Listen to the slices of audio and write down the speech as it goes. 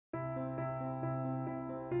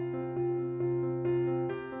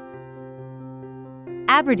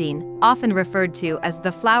Aberdeen, often referred to as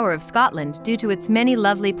the flower of Scotland due to its many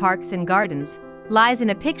lovely parks and gardens, lies in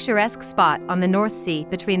a picturesque spot on the North Sea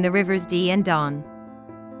between the rivers Dee and Don.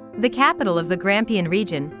 The capital of the Grampian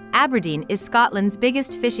region, Aberdeen is Scotland's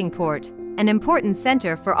biggest fishing port, an important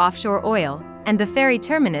centre for offshore oil, and the ferry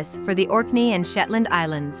terminus for the Orkney and Shetland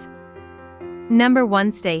Islands. Number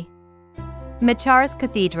 1. Stay. Machar's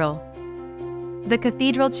Cathedral. The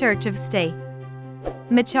Cathedral Church of Stay.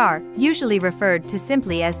 Machar, usually referred to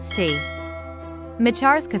simply as Stay.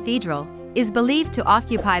 Machar's Cathedral is believed to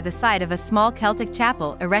occupy the site of a small Celtic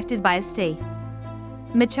chapel erected by Stay.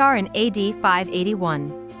 Machar in AD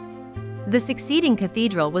 581. The succeeding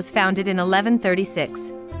cathedral was founded in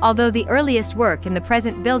 1136, although the earliest work in the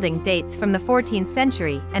present building dates from the 14th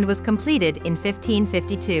century and was completed in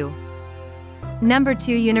 1552. Number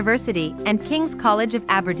 2. University and King's College of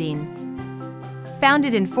Aberdeen.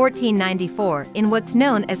 Founded in 1494 in what's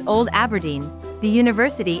known as Old Aberdeen, the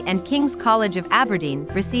University and King's College of Aberdeen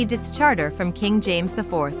received its charter from King James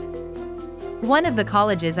IV. One of the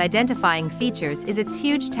college's identifying features is its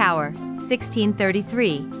huge tower,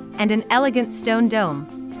 1633, and an elegant stone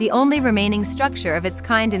dome, the only remaining structure of its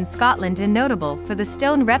kind in Scotland and notable for the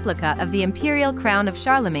stone replica of the imperial crown of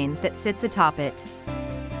Charlemagne that sits atop it.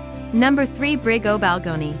 Number 3. Brig o'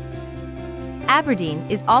 Balgony. Aberdeen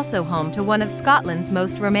is also home to one of Scotland's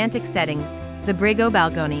most romantic settings, the Brig o'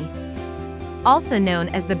 Balgony. Also known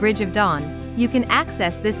as the Bridge of Dawn, you can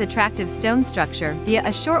access this attractive stone structure via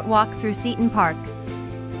a short walk through Seaton Park.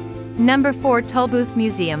 Number 4. Tolbooth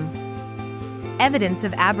Museum. Evidence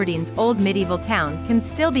of Aberdeen's old medieval town can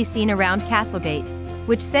still be seen around Castlegate,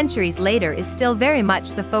 which centuries later is still very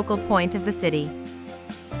much the focal point of the city.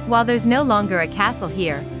 While there's no longer a castle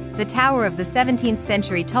here, the tower of the 17th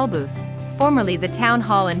century Tolbooth, formerly the town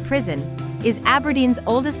hall and prison, is Aberdeen's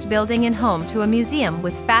oldest building and home to a museum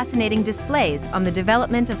with fascinating displays on the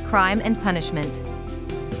development of crime and punishment.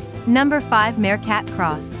 Number 5. Mercat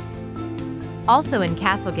Cross. Also in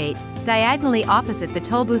Castlegate, diagonally opposite the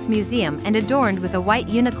Tolbooth Museum and adorned with a white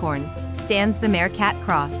unicorn, stands the Mercat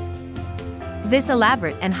Cross. This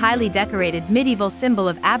elaborate and highly decorated medieval symbol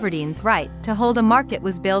of Aberdeen's right to hold a market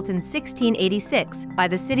was built in 1686 by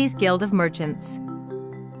the city's Guild of Merchants.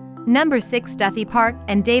 Number 6. Duthie Park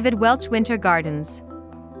and David Welch Winter Gardens.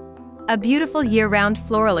 A beautiful year-round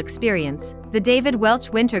floral experience, the David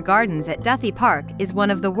Welch Winter Gardens at Duthie Park is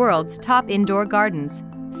one of the world's top indoor gardens,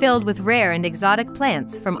 filled with rare and exotic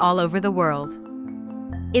plants from all over the world.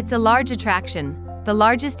 It's a large attraction, the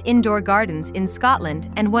largest indoor gardens in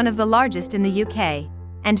Scotland and one of the largest in the UK,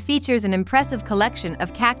 and features an impressive collection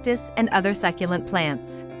of cactus and other succulent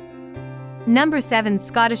plants. Number 7.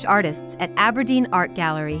 Scottish Artists at Aberdeen Art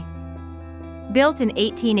Gallery. Built in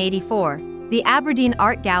 1884, the Aberdeen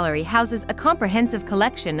Art Gallery houses a comprehensive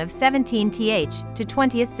collection of 17th to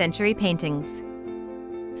 20th century paintings.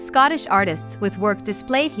 Scottish artists with work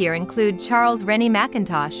displayed here include Charles Rennie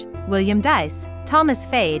Mackintosh, William Dyce, Thomas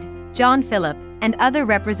Fade, John Phillip, and other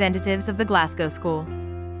representatives of the Glasgow School.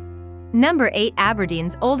 Number 8.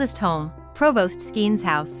 Aberdeen's oldest home, Provost Skene's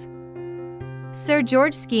house. Sir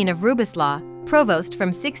George Skene of Rubislaw, Provost from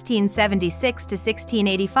 1676 to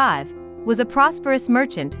 1685, was a prosperous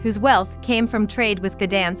merchant whose wealth came from trade with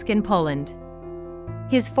Gdansk in Poland.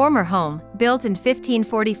 His former home, built in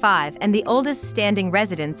 1545 and the oldest standing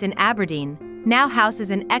residence in Aberdeen, now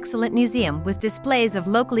houses an excellent museum with displays of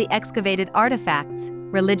locally excavated artifacts,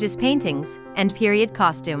 religious paintings, and period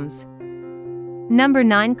costumes. Number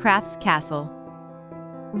 9. Crafts Castle.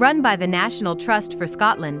 Run by the National Trust for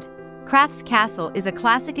Scotland, Crafts Castle is a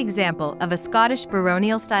classic example of a Scottish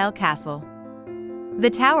baronial-style castle. The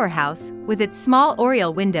Tower House, with its small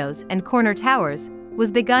oriel windows and corner towers,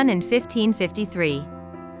 was begun in 1553.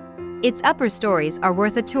 Its upper stories are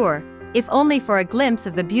worth a tour, if only for a glimpse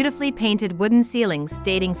of the beautifully painted wooden ceilings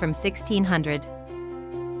dating from 1600.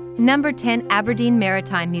 Number 10. Aberdeen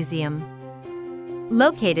Maritime Museum.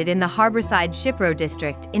 Located in the Harbourside Shiprow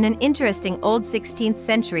district in an interesting old 16th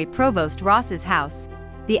century Provost Ross's house,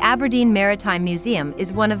 the Aberdeen Maritime Museum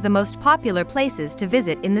is one of the most popular places to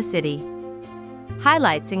visit in the city.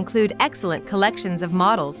 Highlights include excellent collections of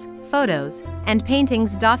models, photos, and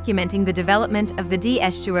paintings documenting the development of the Dee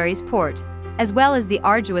estuary's port, as well as the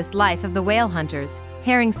arduous life of the whale hunters,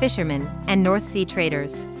 herring fishermen, and North Sea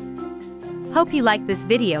traders. Hope you liked this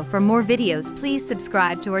video. For more videos, please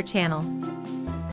subscribe to our channel.